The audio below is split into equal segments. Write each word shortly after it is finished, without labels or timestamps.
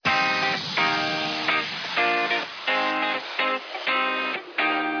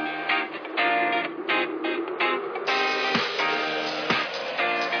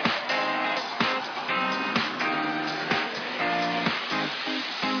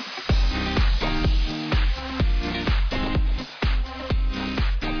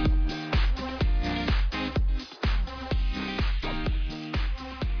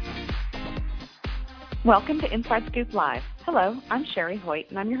Welcome to Inside Scoop Live. Hello, I'm Sherry Hoyt,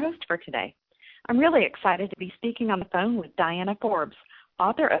 and I'm your host for today. I'm really excited to be speaking on the phone with Diana Forbes,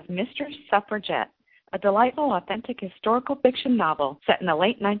 author of Mistress Suffragette, a delightful, authentic historical fiction novel set in the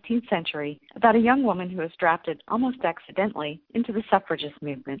late 19th century about a young woman who was drafted almost accidentally into the suffragist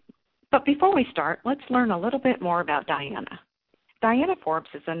movement. But before we start, let's learn a little bit more about Diana. Diana Forbes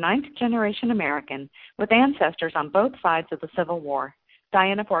is a ninth-generation American with ancestors on both sides of the Civil War.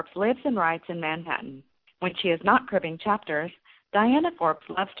 Diana Forbes lives and writes in Manhattan. When she is not cribbing chapters, Diana Forbes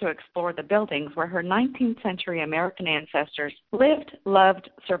loves to explore the buildings where her 19th century American ancestors lived, loved,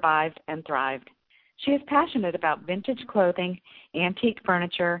 survived, and thrived. She is passionate about vintage clothing, antique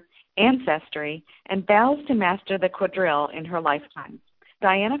furniture, ancestry, and vows to master the quadrille in her lifetime.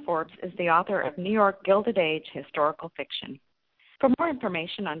 Diana Forbes is the author of New York Gilded Age historical fiction. For more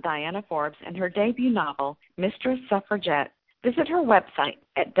information on Diana Forbes and her debut novel, Mistress Suffragette, visit her website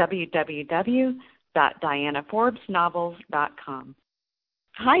at www.dianaforbesnovels.com.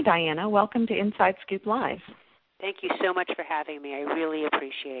 Hi, Diana. Welcome to Inside Scoop Live. Thank you so much for having me. I really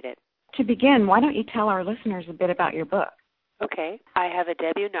appreciate it. To begin, why don't you tell our listeners a bit about your book? Okay. I have a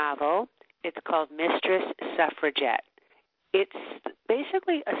debut novel. It's called Mistress Suffragette. It's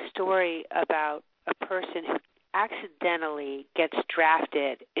basically a story about a person who accidentally gets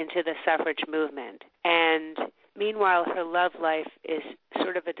drafted into the suffrage movement. And meanwhile, her love life is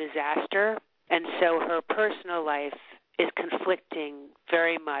sort of a disaster. And so her personal life is conflicting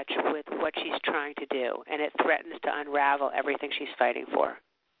very much with what she's trying to do, and it threatens to unravel everything she's fighting for.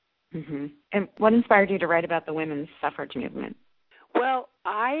 Mm-hmm. And what inspired you to write about the women's suffrage movement? Well,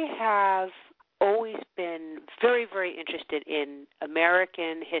 I have always been very, very interested in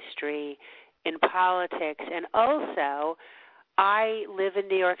American history, in politics, and also I live in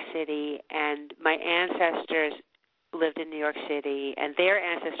New York City, and my ancestors lived in New York City, and their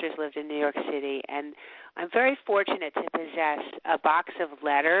ancestors lived in New York City, and I'm very fortunate to possess a box of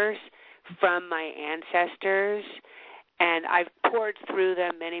letters from my ancestors, and I've poured through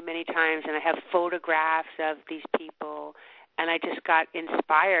them many, many times, and I have photographs of these people, and I just got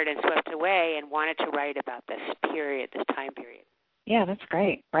inspired and swept away and wanted to write about this period, this time period. Yeah, that's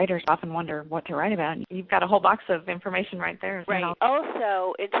great. Writers often wonder what to write about. You've got a whole box of information right there. Right.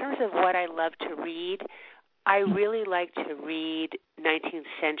 Also, in terms of what I love to read, I really like to read 19th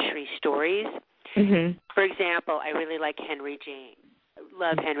century stories. Mm-hmm. For example, I really like Henry James.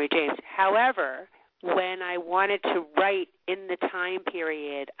 Love Henry James. However, when I wanted to write in the time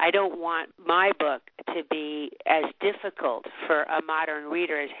period, I don't want my book to be as difficult for a modern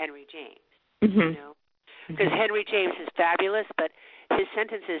reader as Henry James. Mm-hmm. You know? Because Henry James is fabulous, but his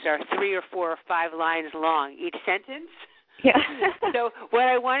sentences are 3 or 4 or 5 lines long, each sentence. Yeah. So what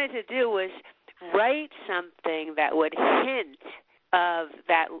I wanted to do was write something that would hint of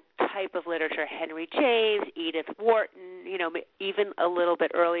that type of literature, Henry James, Edith Wharton, you know, even a little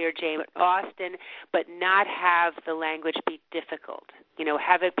bit earlier, Jane Austen, but not have the language be difficult, you know,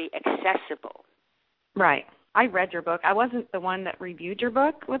 have it be accessible. Right. I read your book. I wasn't the one that reviewed your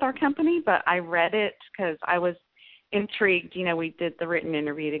book with our company, but I read it because I was intrigued. You know, we did the written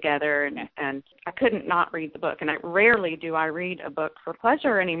interview together, and I couldn't not read the book. And rarely do I read a book for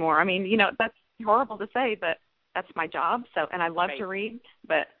pleasure anymore. I mean, you know, that's horrible to say, but that's my job. So, and I love to read,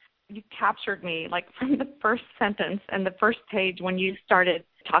 but you captured me, like, from the first sentence and the first page when you started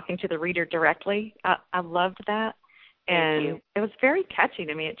talking to the reader directly. I loved that. And it was very catchy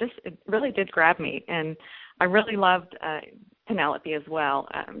to me. It really did grab me. And I really loved Penelope as well.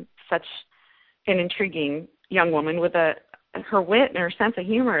 Such an intriguing young woman with her wit and her sense of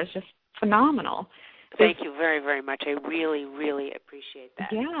humor is just phenomenal. Thank you very, very much. I really, really appreciate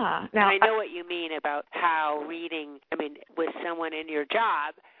that. Yeah. Now, I know what you mean about how reading, I mean, with someone in your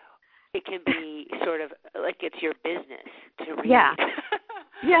job, it can be sort of like it's your business to read. Yeah.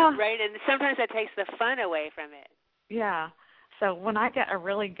 Yeah. Right? And sometimes that takes the fun away from it. Yeah. So when I get a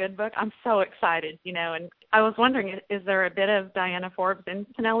really good book, I'm so excited, you know. And I was wondering, is there a bit of Diana Forbes in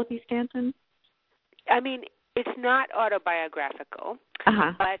Penelope Stanton? I mean, it's not autobiographical,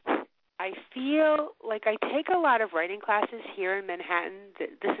 but I feel like I take a lot of writing classes here in Manhattan.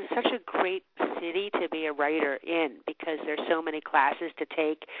 This is such a great city to be a writer in because there's so many classes to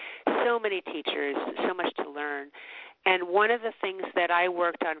take, so many teachers, so much to learn. And one of the things that I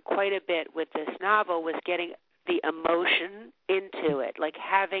worked on quite a bit with this novel was getting the emotion into it, like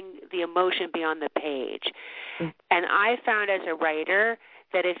having the emotion be on the page. And I found as a writer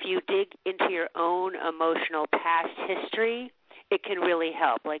that if you dig into your own emotional past history, it can really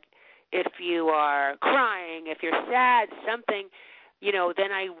help. Like if you are crying, if you're sad, something, you know,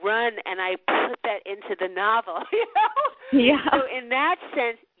 then I run and I put that into the novel, you know? Yeah. So in that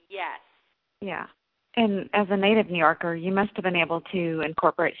sense, yes. Yeah. And as a native New Yorker, you must have been able to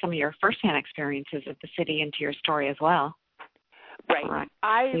incorporate some of your firsthand experiences of the city into your story as well. Right.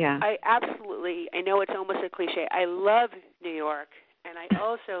 I absolutely, I know it's almost a cliche, I love New York, and I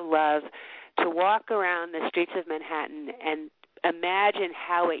also love to walk around the streets of Manhattan and imagine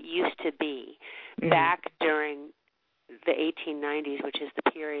how it used to be back during the 1890s, which is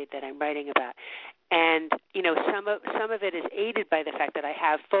the period that I'm writing about. And, you know, some of it is aided by the fact that I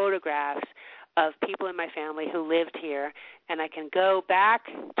have photographs of people in my family who lived here, and I can go back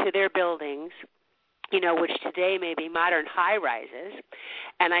to their buildings, you know, which today may be modern high-rises,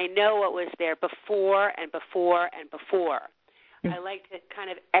 and I know what was there before and before and before. I like to kind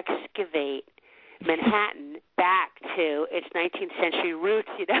of excavate Manhattan back to its 19th century roots,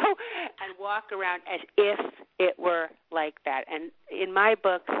 you know, and walk around as if it were like that. And in my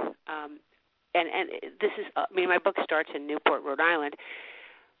book, and this is, I mean, my book starts in Newport, Rhode Island.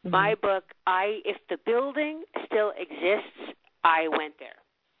 My book, if the building still exists, I went there.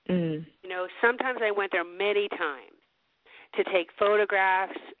 You know, sometimes I went there many times to take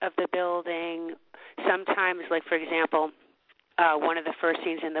photographs of the building. Sometimes, like, for example, one of the first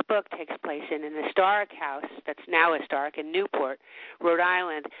scenes in the book takes place in an historic house that's now historic in Newport, Rhode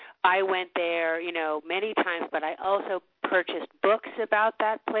Island. I went there, you know, many times, but I also purchased books about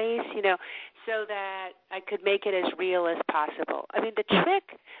that place, you know, so that I could make it as real as possible. I mean, the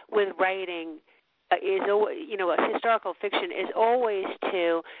trick with writing is, you know, historical fiction is always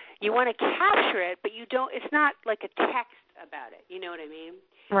to, you want to capture it, but you don't, it's not like a text about it, you know what I mean?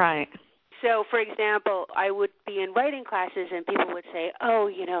 Right. So, for example, I would be in writing classes and people would say, oh,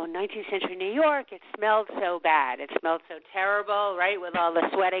 you know, 19th century New York, it smelled so bad. It smelled so terrible, right, with all the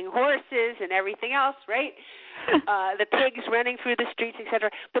sweating horses and everything else, right? The pigs running through the streets,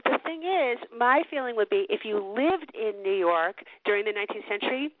 etc. But the thing is, my feeling would be if you lived in New York during the 19th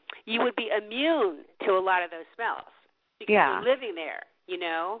century, you would be immune to a lot of those smells because you're living there, you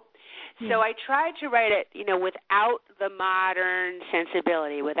know? So I tried to write it, you know, without the modern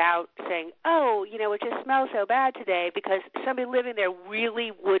sensibility, without saying, oh, you know, it just smells so bad today, because somebody living there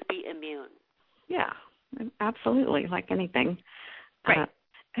really would be immune. Yeah, absolutely, like anything. Right.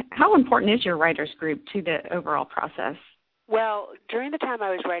 How important is your writer's group to the overall process? Well, during the time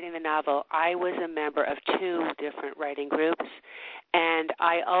I was writing the novel, I was a member of 2 different writing groups, and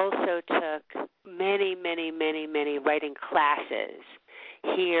I also took many writing classes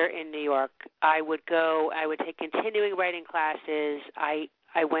here in New York. I would take continuing writing classes. I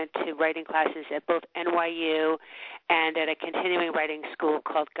went to writing classes at both NYU and at a continuing writing school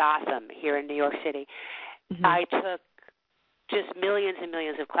called Gotham here in New York City. I took just millions and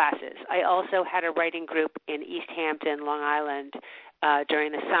millions of classes. I also had a writing group in East Hampton, Long Island,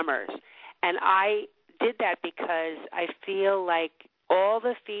 during the summers. And I did that because I feel like all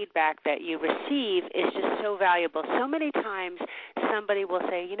the feedback that you receive is just so valuable. So many times somebody will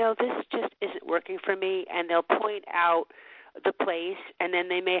say, you know, this just isn't working for me, and they'll point out the place, and then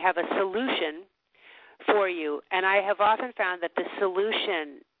they may have a solution for you. And I have often found that the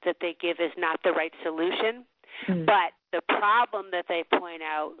solution that they give is not the right solution, but the problem that they point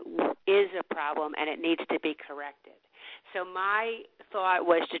out is a problem, and it needs to be corrected. So my thought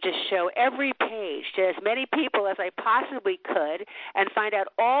was to just show every page to as many people as I possibly could and find out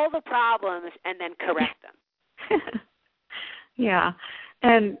all the problems and then correct them. Yeah.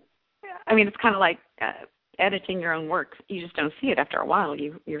 And, I mean, it's kind of like editing your own work. You just don't see it after a while.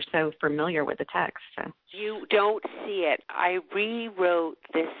 You're so familiar with the text. So. You don't see it. I rewrote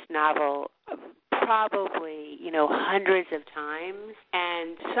this novel probably, you know, hundreds of times,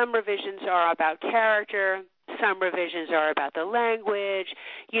 and some revisions are about character, some revisions are about the language,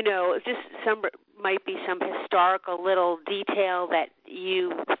 you know, just some might be some historical little detail that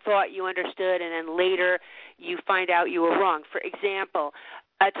you thought you understood and then later you find out you were wrong. For example,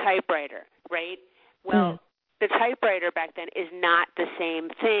 a typewriter, right? Well, the typewriter back then is not the same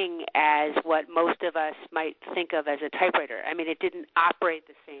thing as what most of us might think of as a typewriter. I mean, it didn't operate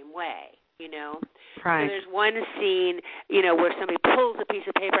the same way, you know? Right. So there's one scene, you know, where somebody pulls a piece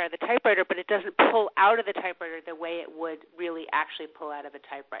of paper out of the typewriter, but it doesn't pull out of the typewriter the way it would really actually pull out of a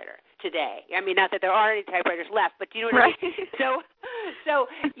typewriter today. I mean, not that there are any typewriters left, but you know what I mean? So,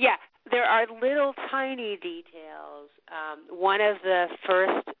 yeah, there are little tiny details. One of the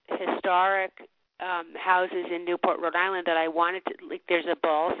first historic houses in Newport, Rhode Island that I wanted to, like, there's a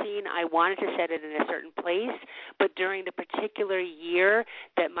ball scene. I wanted to set it in a certain place, but during the particular year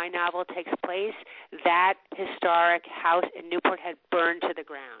that my novel takes place, that historic house in Newport had burned to the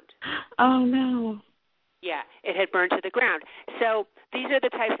ground. Oh, no. Yeah, it had burned to the ground. So these are the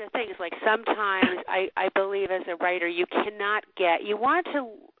types of things, like sometimes I believe as a writer you want to,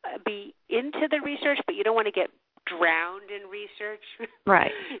 be into the research, but you don't want to get drowned in research.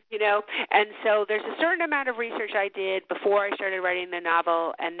 Right. And so there's a certain amount of research I did before I started writing the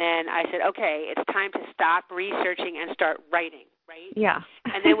novel, and then I said, okay, it's time to stop researching and start writing, right? Yeah.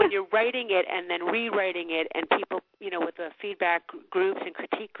 And then when you're writing it and then rewriting it, and people, with the feedback groups and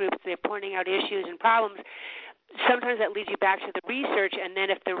critique groups, they're pointing out issues and problems, sometimes that leads you back to the research, and then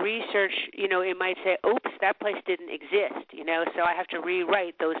if the research, it might say, oops, that place didn't exist, so I have to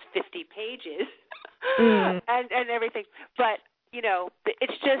rewrite those 50 pages and everything. But,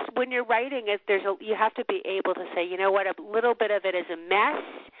 it's just when you're writing it, you have to be able to say, you know what, a little bit of it is a mess,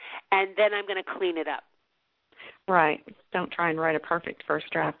 and then I'm going to clean it up. Right. Don't try and write a perfect first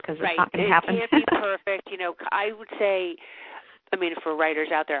draft because it's right. not going to happen. It can't be perfect. I would say, for writers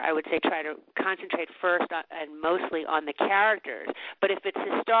out there, I would say try to concentrate first and mostly on the characters. But if it's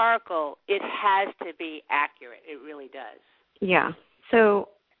historical, it has to be accurate. It really does. Yeah. So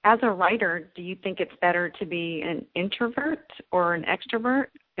as a writer, do you think it's better to be an introvert or an extrovert?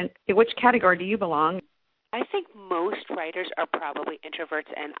 And which category do you belong? I think most writers are probably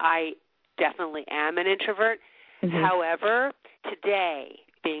introverts, and I definitely am an introvert. Mm-hmm. However, today,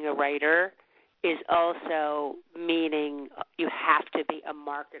 being a writer is also meaning you have to be a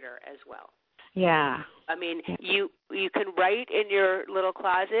marketer as well. Yeah. You can write in your little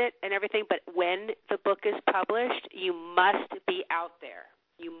closet and everything, but when the book is published, you must be out there.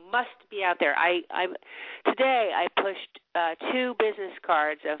 You must be out there. Today I pushed 2 business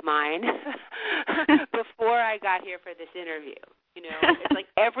cards of mine before I got here for this interview. It's like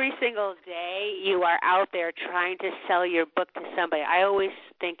every single day you are out there trying to sell your book to somebody. I always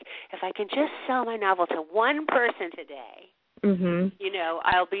think if I can just sell my novel to one person today,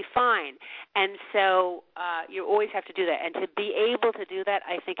 I'll be fine. And so you always have to do that. And to be able to do that,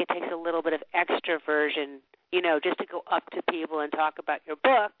 I think it takes a little bit of extroversion, just to go up to people and talk about your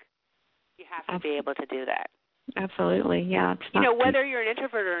book. You have to be able to do that. Absolutely, yeah. Whether you're an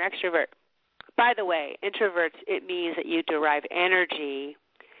introvert or an extrovert. By the way, introverts, it means that you derive energy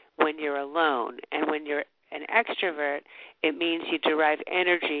when you're alone. And when you're an extrovert, it means you derive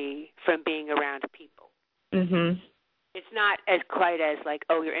energy from being around people. Mm-hmm. It's not as quite as like,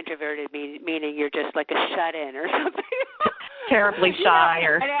 oh, you're introverted, meaning you're just like a shut-in or something. Terribly shy.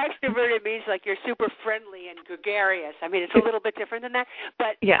 An extroverted means like you're super friendly and gregarious. It's a little bit different than that.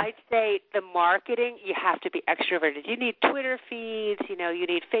 But yeah. I'd say the marketing, you have to be extroverted. You need Twitter feeds, you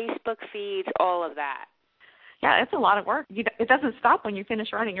need Facebook feeds, all of that. Yeah, it's a lot of work. It doesn't stop when you finish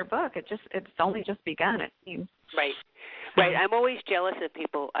writing your book. It's only just begun, it seems. Right. Right. I'm always jealous of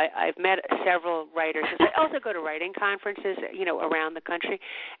people. I've met several writers. I also go to writing conferences, around the country,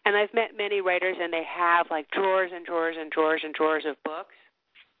 and I've met many writers, and they have like drawers and drawers and drawers and drawers of books.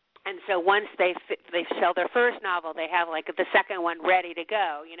 And so once they sell their first novel, they have like the second one ready to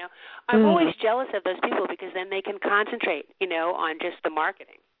go. I'm always jealous of those people because then they can concentrate, on just the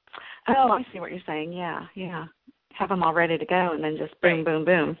marketing. Oh, I see what you're saying. Yeah, yeah. Have them all ready to go, and then just boom, boom,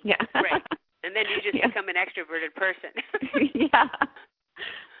 boom. Yeah. Right. And then you just become an extroverted person. Yeah,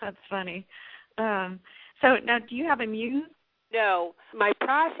 that's funny. So now, do you have a muse? No. My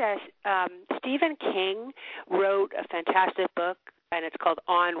process, Stephen King wrote a fantastic book, and it's called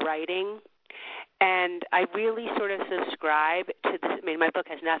On Writing. And I really sort of subscribe to this. My book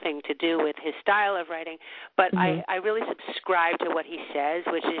has nothing to do with his style of writing, but I really subscribe to what he says,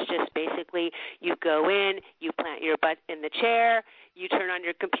 which is just basically you go in, you plant your butt in the chair, you turn on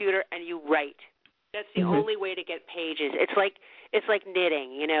your computer, and you write. That's the only way to get pages. It's like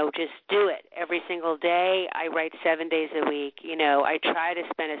knitting, just do it every single day. I write 7 days a week. I try to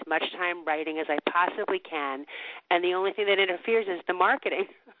spend as much time writing as I possibly can, and the only thing that interferes is the marketing.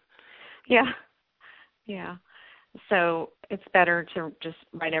 Yeah. Yeah. So it's better to just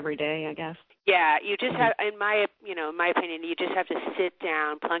write every day, I guess. Yeah, you just have, in my opinion, you just have to sit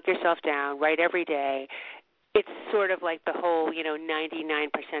down, plunk yourself down, write every day. It's sort of like the whole, 99%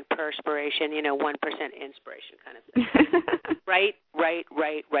 perspiration, 1% inspiration kind of thing. Right.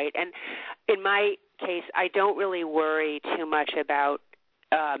 And in my case, I don't really worry too much about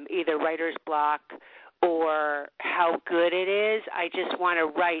either writer's block or how good it is. I just want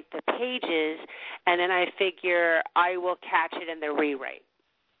to write the pages, and then I figure I will catch it in the rewrite.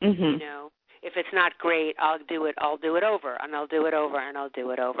 If it's not great, I'll do it over, and I'll do it over, and I'll do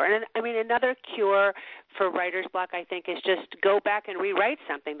it over. And another cure for writer's block, I think, is just go back and rewrite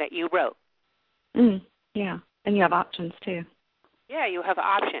something that you wrote. Yeah, and you have options too. Yeah, you have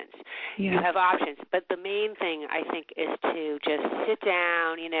options. Yeah. You have options. But the main thing, I think, is to just sit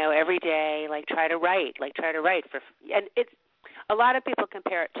down, every day, try to write. And it's A lot of people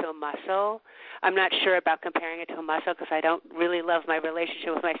compare it to a muscle. I'm not sure about comparing it to a muscle because I don't really love my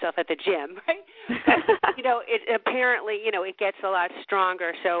relationship with myself at the gym, right? But, it apparently, it gets a lot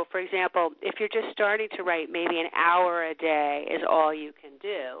stronger. So, for example, if you're just starting to write, maybe an hour a day is all you can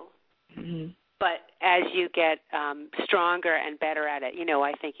do. Mm-hmm. But as you get stronger and better at it,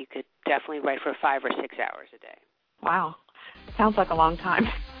 I think you could definitely write for 5 or 6 hours a day. Wow. Sounds like a long time.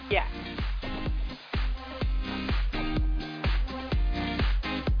 Yeah.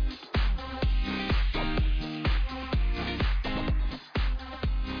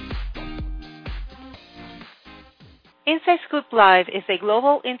 Inside Scoop Live is a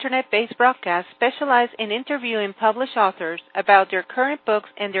global internet-based broadcast specialized in interviewing published authors about their current books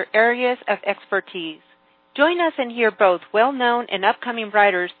and their areas of expertise. Join us and hear both well-known and upcoming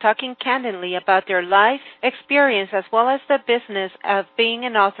writers talking candidly about their life experience as well as the business of being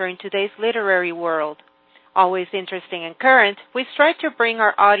an author in today's literary world. Always interesting and current, we strive to bring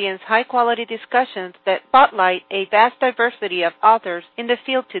our audience high-quality discussions that spotlight a vast diversity of authors in the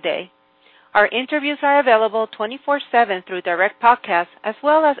field today. Our interviews are available 24/7 through direct podcasts as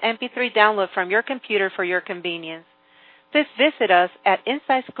well as MP3 download from your computer for your convenience. Please visit us at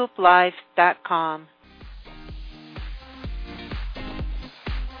InsideScoopLive.com.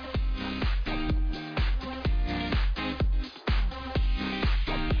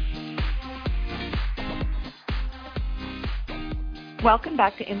 Welcome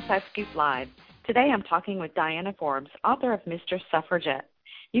back to Inside Scoop Live. Today I'm talking with Diana Forbes, author of Mistress Suffragette.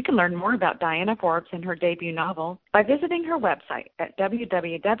 You can learn more about Diana Forbes and her debut novel by visiting her website at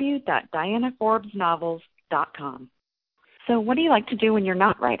www.dianaforbesnovels.com. So what do you like to do when you're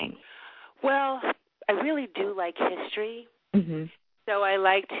not writing? Well, I really do like history. Mm-hmm. So I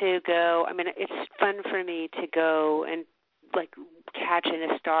like to go, it's fun for me to go and, catch an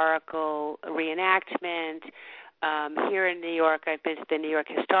historical reenactment. Here in New York, I've been to the New York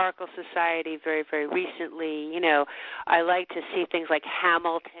Historical Society very, very recently. I like to see things like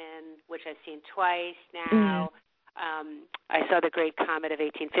Hamilton, which I've seen twice now. I saw the Great Comet of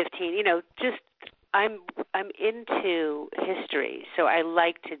 1815. I'm into history, so I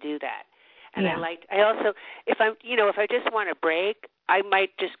like to do that. And I also, if I just want a break, I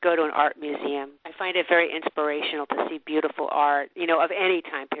might just go to an art museum. I find it very inspirational to see beautiful art, of any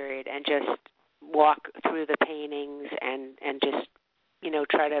time period, and just walk through the paintings and just,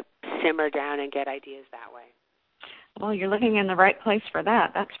 try to simmer down and get ideas that way. Well, you're looking in the right place for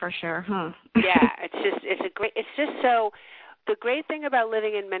that. That's for sure, huh? Yeah, the great thing about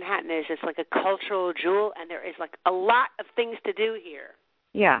living in Manhattan is it's like a cultural jewel, and there is a lot of things to do here.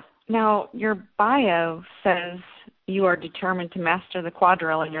 Yeah. Now, your bio says you are determined to master the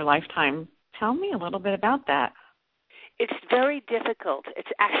quadrille in your lifetime. Tell me a little bit about that. It's very difficult.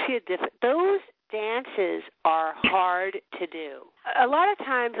 It's actually those dances are hard to do. A lot of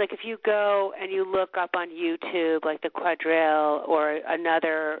times, if you go and you look up on YouTube, the quadrille or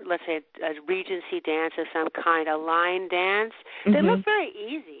another, let's say a Regency dance of some kind, a line dance, they look very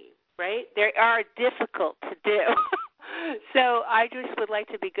easy, right? They are difficult to do. So I just would like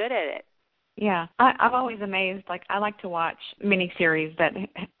to be good at it. Yeah, I'm always amazed. I like to watch miniseries that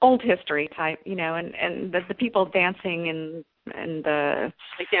old history type, and the people dancing and the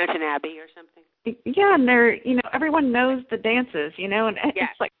like Downton Abbey or something. Yeah, and they're everyone knows the dances, and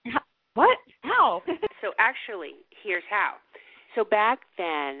it's what? How? So actually, here's how. So back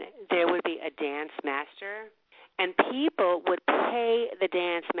then, there would be a dance master, and people would pay the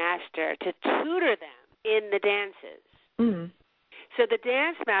dance master to tutor them in the dances. Mm. So the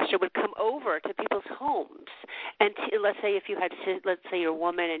dance master would come over to people's homes, and let's say you're a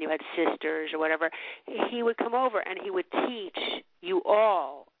woman and you had sisters or whatever, he would come over and he would teach you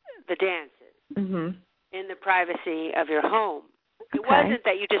all the dances in the privacy of your home. Okay. It wasn't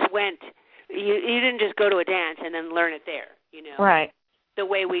that you just went, you didn't just go to a dance and then learn it there, Right. The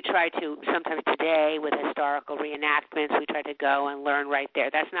way we try to sometimes today with historical reenactments, we try to go and learn right there.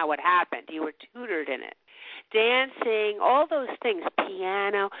 That's not what happened. You were tutored in it. Dancing, all those things,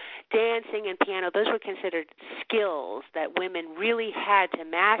 dancing and piano, those were considered skills that women really had to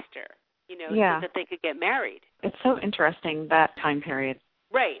master, so that they could get married. It's so interesting, that time period.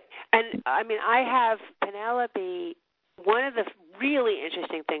 Right. And, I have Penelope, one of the really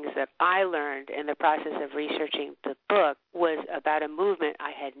interesting things that I learned in the process of researching the book was about a movement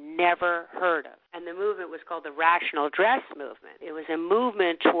I had never heard of. And the movement was called the Rational Dress Movement. It was a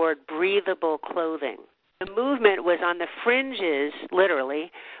movement toward breathable clothing. The movement was on the fringes,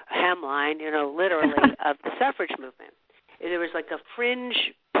 literally, hemline, literally, of the suffrage movement. There was a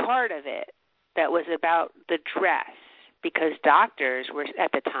fringe part of it that was about the dress, because doctors were,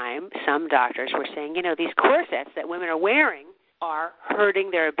 at the time, some doctors were saying, these corsets that women are wearing, are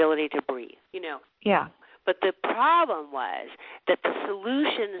hurting their ability to breathe, Yeah. But the problem was that the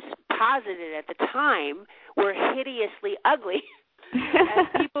solutions posited at the time were hideously ugly. And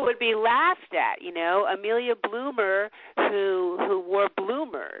people would be laughed at, Amelia Bloomer, who wore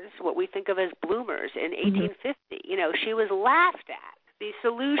bloomers, what we think of as bloomers, in 1850. She was laughed at. These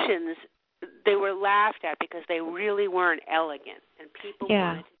solutions, they were laughed at because they really weren't elegant, and people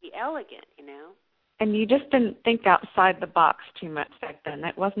wanted to be elegant, And you just didn't think outside the box too much back then.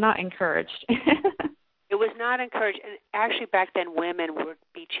 That was not encouraged. It was not encouraged. And actually back then women would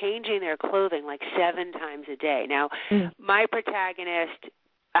be changing their clothing like 7 times a day. Now, my protagonist,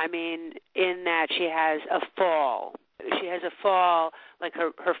 in that she has a fall. She has a fall, like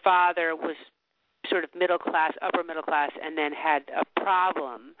her father was sort of middle class, upper middle class, and then had a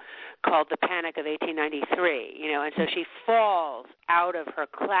problem called the Panic of 1893, and so she falls out of her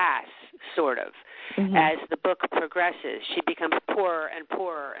class, sort of, as the book progresses. She becomes poorer and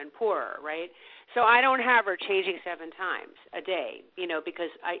poorer and poorer, right? So I don't have her changing 7 times a day, because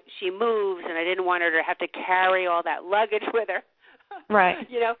she moves, and I didn't want her to have to carry all that luggage with her. Right.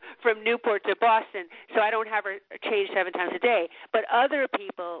 From Newport to Boston. So I don't have her change 7 times a day. But other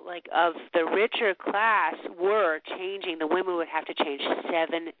people, like of the richer class, were changing. The women would have to change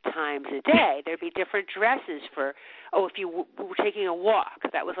 7 times a day. There'd be different dresses for, if you were taking a walk,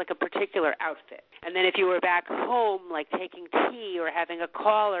 that was like a particular outfit. And then if you were back home, like taking tea or having a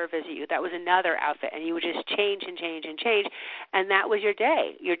caller visit you, that was another outfit. And you would just change and change and change. And that was your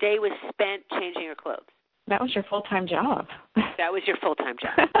day. Your day was spent changing your clothes. That was your full-time job. That was your full-time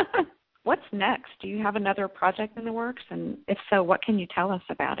job. What's next? Do you have another project in the works? And if so, what can you tell us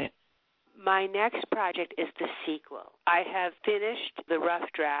about it? My next project is the sequel. I have finished the rough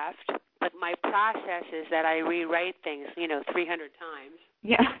draft, but my process is that I rewrite things, 300 times.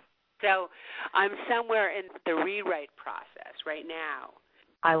 Yeah. So I'm somewhere in the rewrite process right now.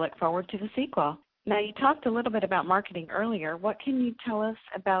 I look forward to the sequel. Now, you talked a little bit about marketing earlier. What can you tell us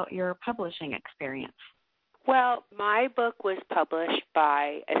about your publishing experience? Well, my book was published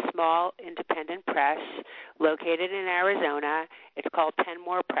by a small independent press located in Arizona. It's called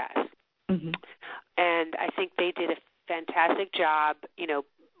Penmore Press. And I think they did a fantastic job,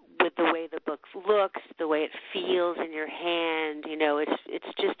 with the way the book looks, the way it feels in your hand.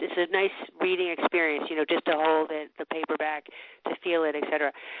 It's a nice reading experience, just to hold it, the paperback, to feel it,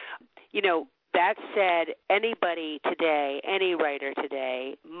 etc. That said, anybody today, any writer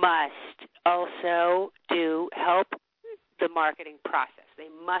today, must also help the marketing process. They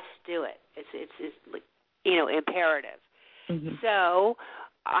must do it. It's like, imperative. So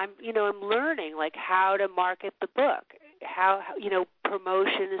I'm learning like how to market the book, how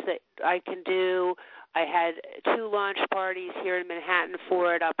promotions that I can do. I had 2 launch parties here in Manhattan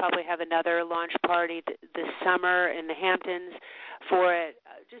for it. I'll probably have another launch party this summer in the Hamptons for it.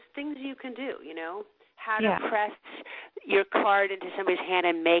 Just things you can do, how to press your card into somebody's hand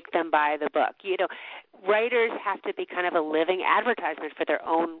and make them buy the book. Writers have to be kind of a living advertisement for their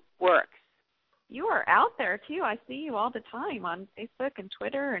own works. You are out there, too. I see you all the time on Facebook and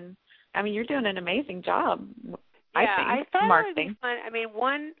Twitter, and, you're doing an amazing job. I thought marketing. It would be fun.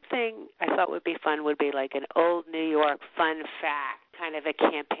 One thing I thought would be fun would be like an old New York fun fact kind of a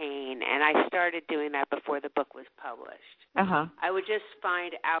campaign, and I started doing that before the book was published. I would just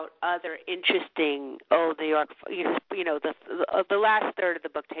find out other interesting old New York, the last third of the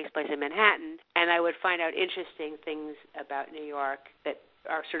book takes place in Manhattan, and I would find out interesting things about New York that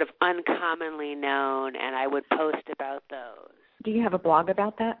are sort of uncommonly known, and I would post about those. Do you have a blog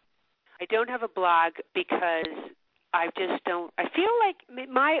about that? I don't have a blog because I just don't. I feel like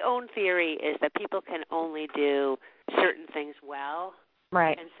my own theory is that people can only do certain things well.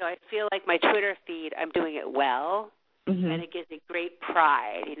 Right. And so I feel like my Twitter feed, I'm doing it well, and it gives me great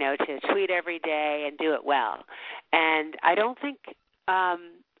pride, to tweet every day and do it well. And I don't think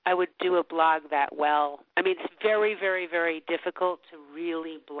I would do a blog that well. It's very, very, very difficult to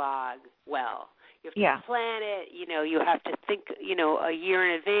really blog well. You have to plan it, you have to think, a year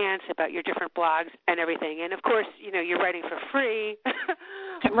in advance about your different blogs and everything. And, of course, you're writing for free.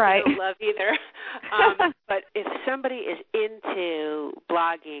 Right. I don't love either. But if somebody is into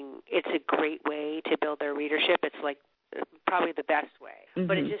blogging, it's a great way to build their readership. It's like probably the best way.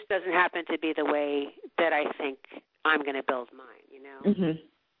 But it just doesn't happen to be the way that I think I'm going to build mine,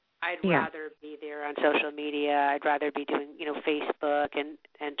 I'd rather be there on social media. I'd rather be doing, Facebook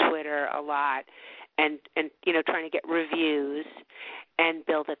and Twitter a lot and trying to get reviews and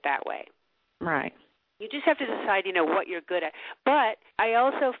build it that way. Right. You just have to decide, what you're good at. But I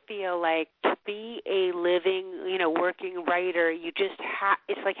also feel like to be a living, working writer, you just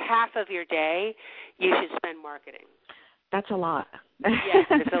it's like half of your day you should spend marketing. That's a lot. Yes,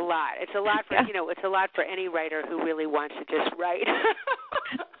 it's a lot. It's a lot for it's a lot for any writer who really wants to just write.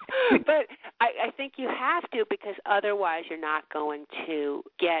 But I think you have to, because otherwise you're not going to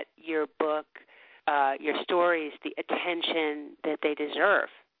get your book, your stories, the attention that they deserve.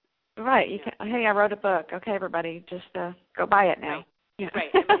 Right. Hey, I wrote a book. Okay, everybody, just go buy it now. Right. Yeah. Right.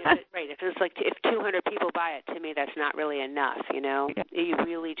 I mean, right. If it's like if 200 people buy it, to me, that's not really enough. Yeah. You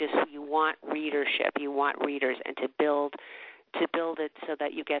really you want readership. You want readers, and to build it so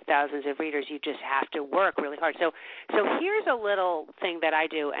that you get thousands of readers, you just have to work really hard. So here's a little thing that I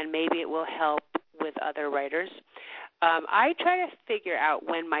do, and maybe it will help with other writers. I try to figure out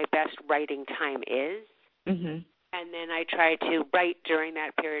when my best writing time is, and then I try to write during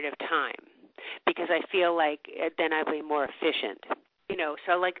that period of time, because I feel like then I'll be more efficient.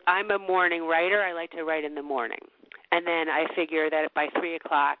 So like I'm a morning writer. I like to write in the morning. And then I figure that by 3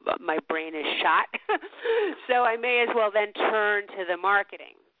 o'clock, my brain is shot. So I may as well then turn to the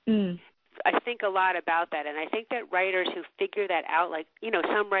marketing. I think a lot about that. And I think that writers who figure that out, like,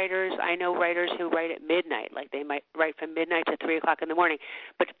 some writers, I know writers who write at midnight, like they might write from midnight to 3 o'clock in the morning.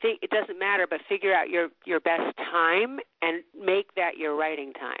 But it doesn't matter, but figure out your best time and make that your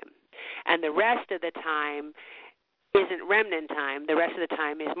writing time. And the rest of the time isn't remnant time. The rest of the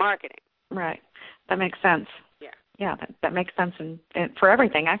time is marketing. Right. That makes sense. Yeah, that makes sense, and for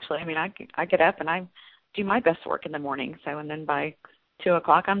everything, actually. I mean, I get up and I do my best work in the morning, and then by 2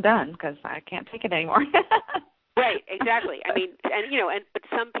 o'clock I'm done because I can't take it anymore. Right, exactly. I mean, but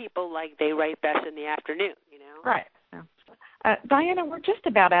some people, like, they write best in the afternoon, Right. Diana, we're just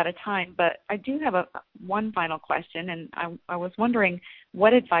about out of time, but I do have one final question, and I was wondering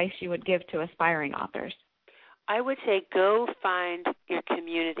what advice you would give to aspiring authors. I would say go find your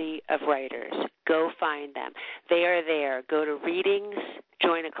community of writers. Go find them. They are there. Go to readings,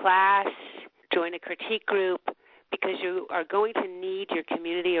 join a class, join a critique group, because you are going to need your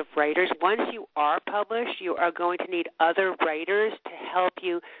community of writers. Once you are published, you are going to need other writers to help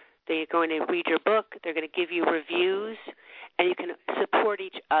you. They're going to read your book. They're going to give you reviews, and you can support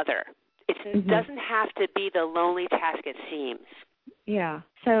each other. It doesn't have to be the lonely task it seems. Yeah.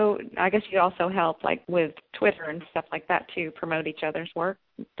 So I guess you also help, like, with Twitter and stuff like that to promote each other's work.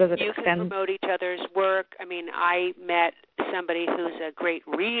 Does it You extend? can promote each other's work. I mean, I met somebody who's a great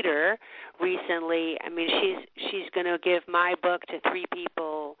reader recently. I mean, she's going to give my book to 3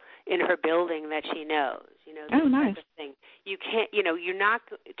 people in her building that she knows. Oh, nice. Type of thing. You can't. You're not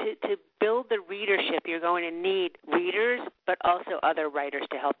to build the readership. You're going to need readers, but also other writers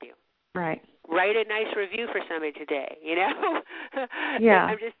to help you. Right. Write a nice review for somebody today, Yeah.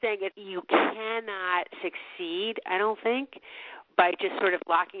 I'm just saying that you cannot succeed, I don't think, by just sort of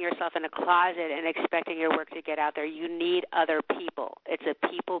locking yourself in a closet and expecting your work to get out there. You need other people. It's a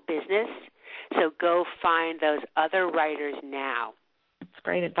people business, so go find those other writers now. That's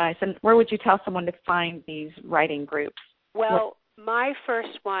great advice. And where would you tell someone to find these writing groups? Well, my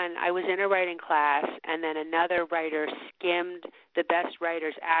first one, I was in a writing class, and then another writer skimmed the best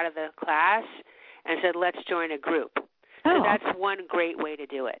writers out of the class and said, let's join a group. Oh. So that's one great way to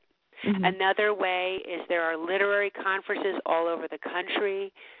do it. Another way is there are literary conferences all over the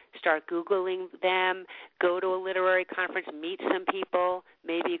country. Start Googling them. Go to a literary conference. Meet some people.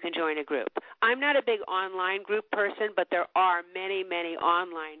 Maybe you can join a group. I'm not a big online group person, but there are many, many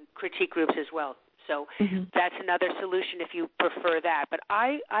online critique groups as well. So that's another solution if you prefer that. But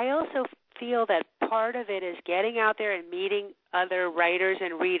I also feel that part of it is getting out there and meeting other writers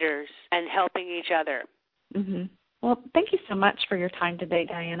and readers and helping each other. Well, thank you so much for your time today,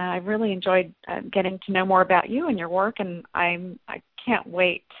 Diana. I really enjoyed getting to know more about you and your work, and I can't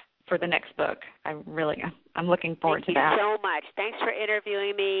wait for the next book. I'm looking forward to that. Thank you so much. Thanks for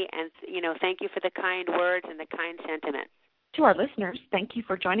interviewing me, and thank you for the kind words and the kind sentiment. To our listeners, thank you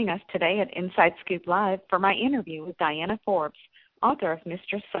for joining us today at Inside Scoop Live for my interview with Diana Forbes, author of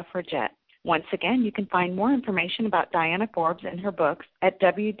Mistress Suffragette. Once again, you can find more information about Diana Forbes and her books at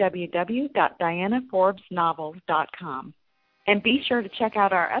www.dianaforbesnovels.com. And be sure to check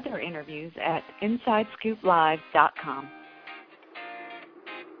out our other interviews at InsideScoopLive.com.